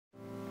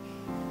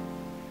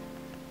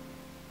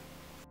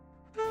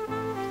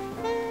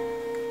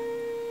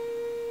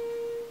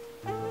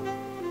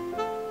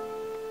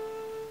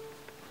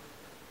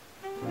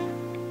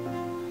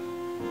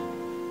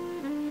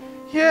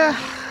Yeah,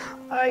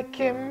 I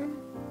came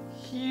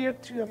here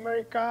to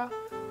America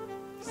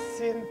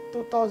since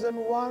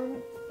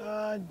 2001,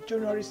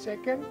 January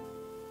 2nd.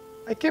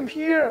 I came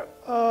here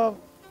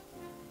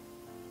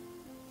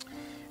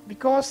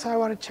because I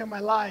want to change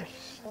my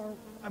life,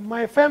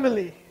 my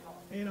family,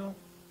 you know,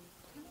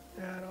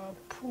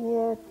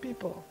 poor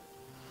people.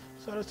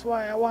 So that's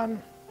why I want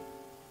to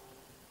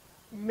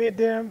make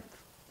them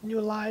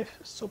new life,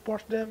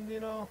 support them,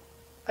 you know.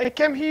 I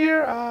came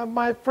here,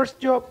 my first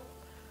job,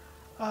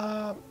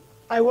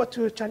 I went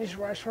to a Chinese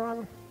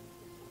restaurant.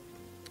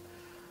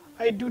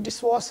 I do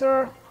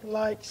dishwasher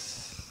like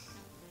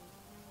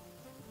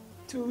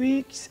 2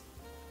 weeks.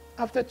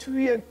 After 2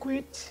 weeks, I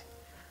quit,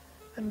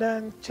 and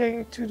then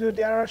changed to the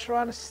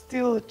restaurant,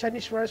 still a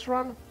Chinese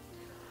restaurant.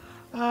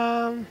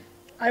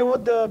 I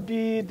would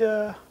be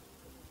the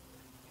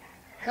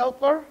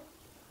helper,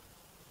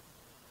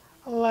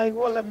 like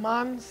a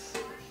month.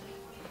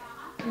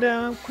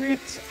 Then I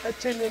quit, I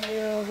changed a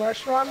new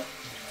restaurant,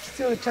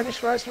 still a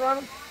Chinese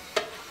restaurant.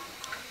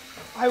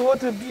 I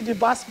want to be the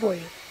busboy.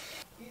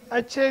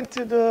 I changed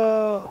to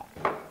the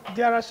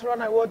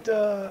restaurant. I want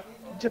the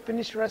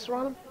Japanese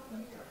restaurant.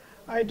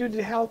 I do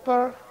the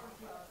helper,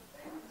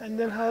 and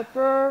then I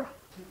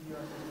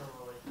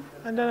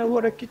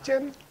work the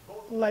kitchen,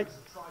 like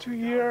 2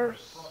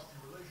 years.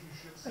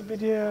 I be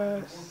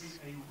the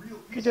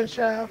kitchen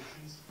chef.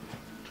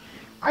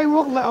 I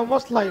work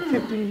almost like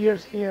 15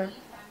 years here.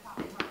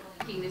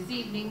 This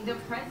evening, the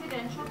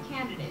presidential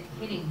candidate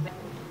hitting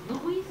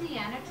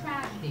Louisiana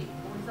tragedy.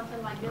 When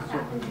something like this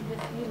happens,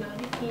 you know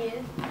the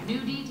kids.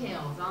 New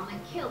details on the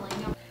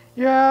killing of.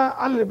 Yeah,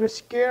 I'm a little bit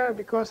scared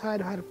because I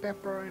don't have a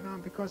paper, you know,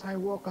 because I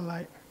work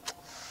like,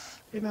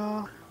 you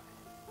know,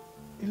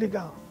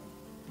 illegal,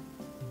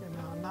 you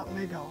know, not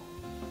legal.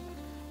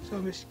 So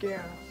I'm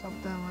scared.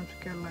 Sometimes I'm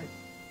scared like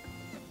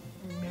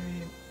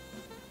maybe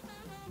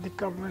the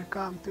government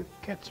come to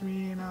catch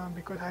me, you know,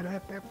 because I don't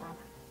have paper.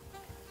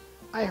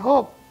 I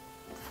hope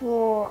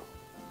for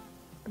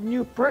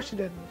new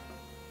president,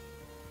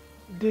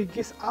 they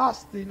give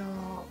us, you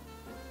know,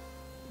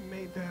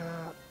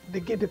 they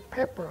get the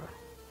paper.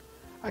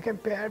 I can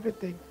pay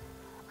everything.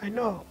 I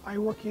know I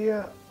work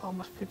here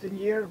almost 15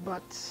 years,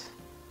 but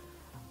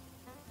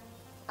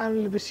I'm a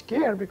little bit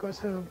scared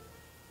because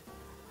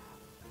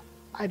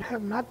I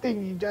have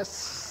nothing,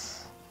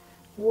 just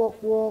work.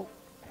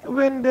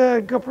 When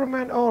the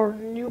government or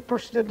new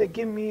president, they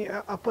give me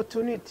an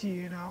opportunity,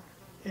 you know,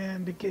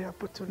 and they get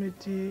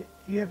opportunity,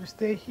 you have to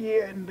stay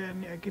here, and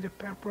then you get a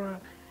paper,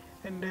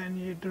 and then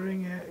you're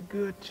doing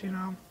good, you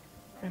know,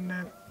 and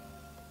then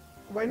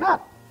why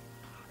not?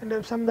 And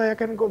then someday I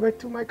can go back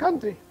to my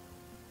country,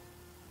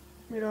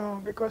 you know,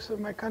 because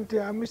of my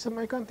country. I miss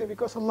my country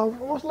because I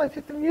love almost like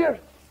 15 years.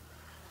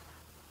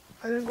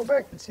 I didn't go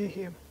back and see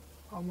him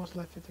almost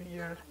like 15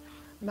 years.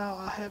 Now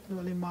I have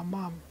only my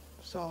mom,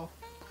 so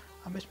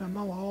I miss my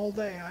mom all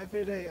day,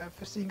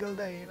 every single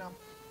day, you know.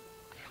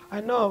 I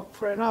know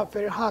for now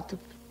very hard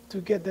to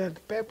get the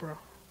paper.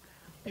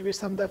 Maybe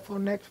someday for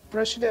next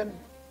president,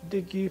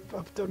 they give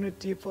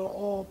opportunity for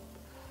all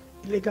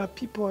illegal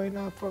people, you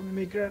know, from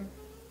immigrant.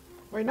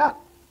 Why not?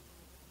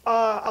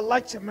 I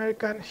like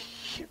American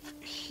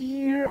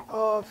here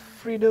of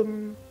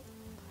freedom.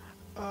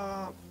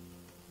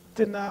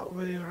 They're not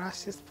really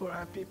racist for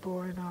our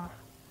people, you know,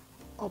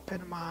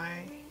 open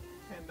mind,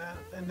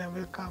 and then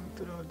we'll come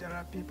to the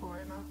other people,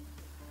 you know.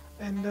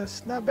 And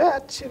it's not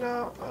bad, you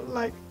know,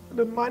 like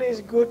the money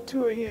is good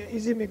too, yeah,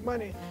 easy make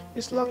money.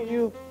 As long as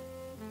you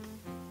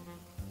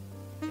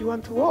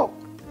want to work,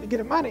 you get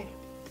the money.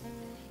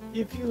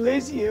 If you're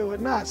lazy or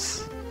not,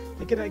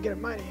 you cannot get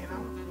money, you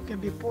know, you can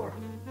be poor.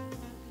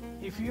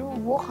 If you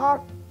work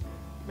hard,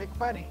 make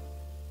money.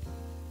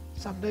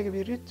 Someday you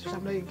can be rich,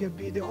 someday you can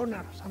be the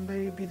owner,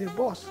 someday you be the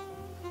boss,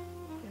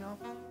 you know.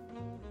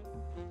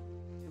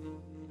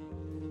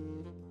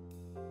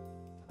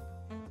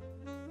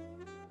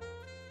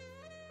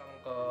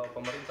 Ke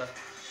pemerintah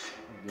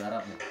di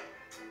Arab nih.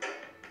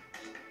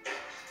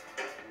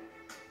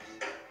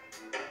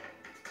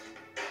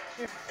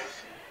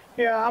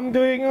 Yeah, I'm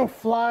doing a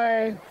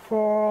fly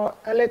for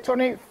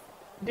electronic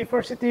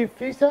diversity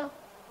visa.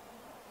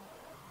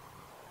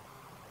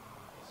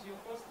 Is your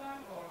first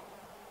time or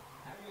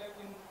have you ever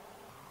been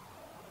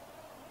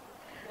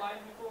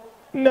flying before?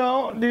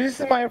 No, this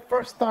is my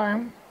first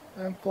time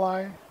I'm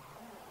flying.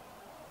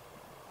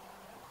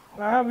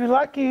 I'll be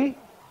lucky.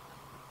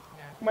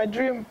 Yeah. My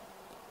dream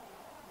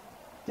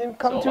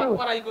come So true.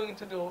 what are you going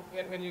to do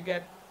when you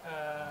get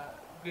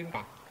green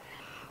card?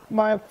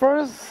 My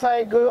first,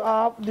 I go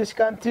up this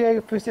country, I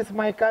visit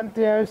my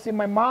country, I see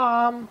my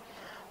mom,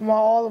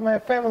 all my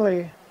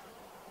family,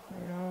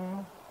 you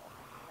know,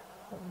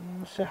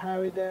 say hi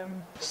with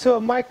them.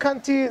 So my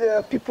country,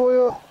 the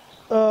people,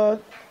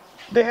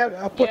 they have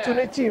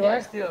opportunity, yeah,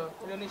 right? Still,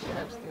 Indonesia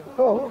have still.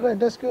 Oh, okay,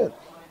 that's good.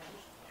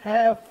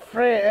 Have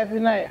free every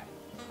night.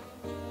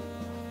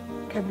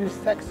 Can be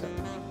sexy.